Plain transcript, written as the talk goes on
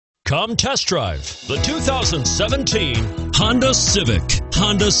Come test drive the 2017 Honda Civic.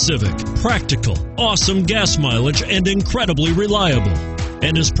 Honda Civic. Practical, awesome gas mileage, and incredibly reliable.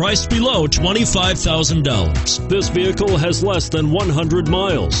 And is priced below $25,000. This vehicle has less than 100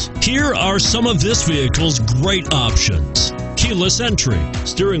 miles. Here are some of this vehicle's great options: keyless entry,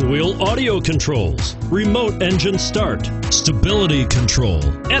 steering wheel audio controls, remote engine start, stability control,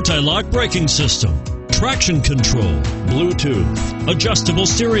 anti-lock braking system, traction control, Bluetooth, adjustable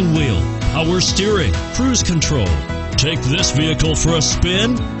steering wheel, power steering, cruise control. Take this vehicle for a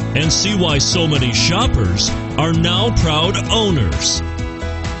spin and see why so many shoppers are now proud owners.